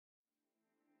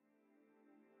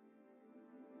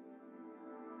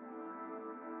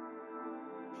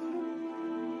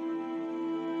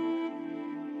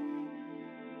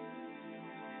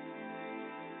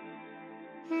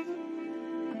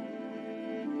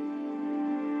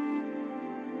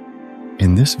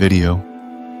In this video,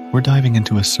 we're diving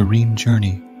into a serene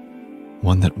journey,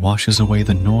 one that washes away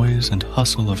the noise and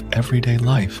hustle of everyday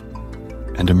life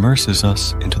and immerses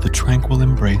us into the tranquil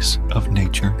embrace of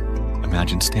nature.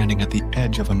 Imagine standing at the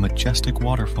edge of a majestic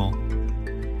waterfall.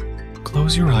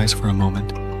 Close your eyes for a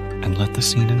moment and let the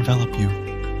scene envelop you.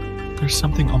 There's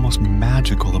something almost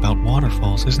magical about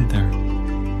waterfalls, isn't there?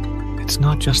 It's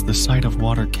not just the sight of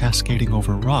water cascading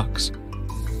over rocks,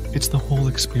 it's the whole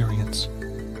experience.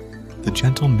 The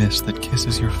gentle mist that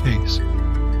kisses your face,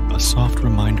 a soft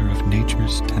reminder of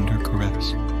nature's tender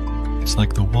caress. It's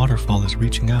like the waterfall is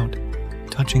reaching out,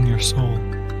 touching your soul,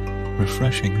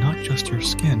 refreshing not just your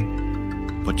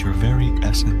skin, but your very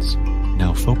essence.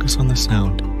 Now focus on the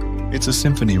sound. It's a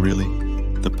symphony, really.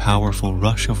 The powerful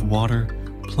rush of water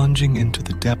plunging into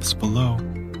the depths below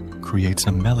creates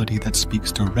a melody that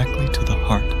speaks directly to the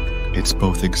heart. It's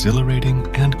both exhilarating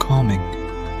and calming,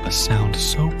 a sound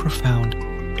so profound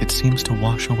it seems to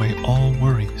wash away all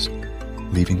worries,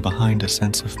 leaving behind a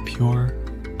sense of pure,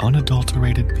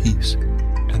 unadulterated peace.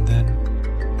 And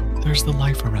then there's the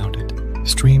life around it,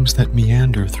 streams that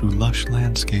meander through lush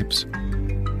landscapes,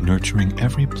 nurturing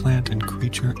every plant and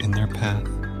creature in their path.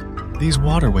 These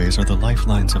waterways are the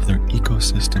lifelines of their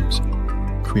ecosystems,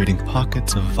 creating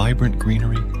pockets of vibrant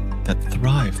greenery that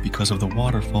thrive because of the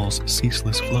waterfall's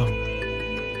ceaseless flow.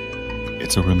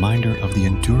 It's a reminder of the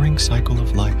enduring cycle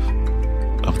of life,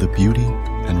 of the beauty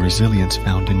and resilience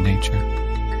found in nature.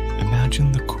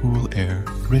 Imagine the cool air,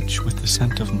 rich with the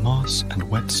scent of moss and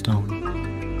wet stone.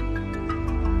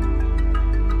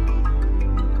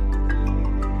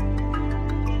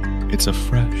 It's a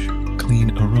fresh,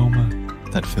 clean aroma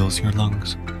that fills your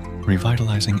lungs,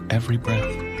 revitalizing every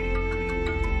breath.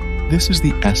 This is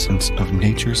the essence of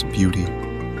nature's beauty,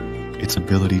 its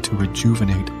ability to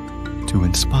rejuvenate, to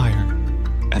inspire,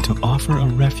 and to offer a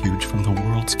refuge from the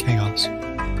world's chaos.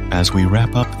 As we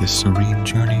wrap up this serene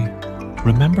journey,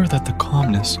 remember that the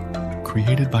calmness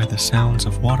created by the sounds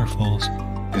of waterfalls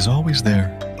is always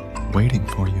there, waiting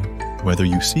for you. Whether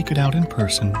you seek it out in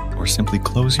person or simply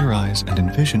close your eyes and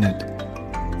envision it,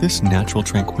 this natural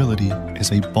tranquility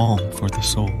is a balm for the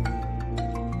soul.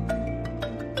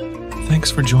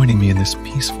 Thanks for joining me in this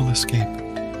peaceful escape.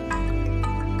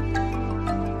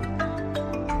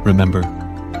 Remember,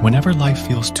 whenever life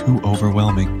feels too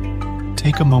overwhelming,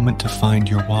 take a moment to find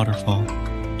your waterfall,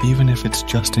 even if it's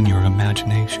just in your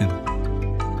imagination.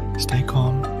 Stay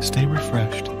calm, stay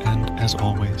refreshed, and as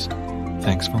always,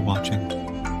 thanks for watching.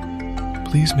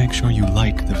 Please make sure you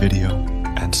like the video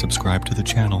and subscribe to the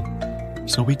channel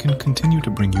so we can continue to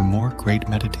bring you more great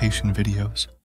meditation videos.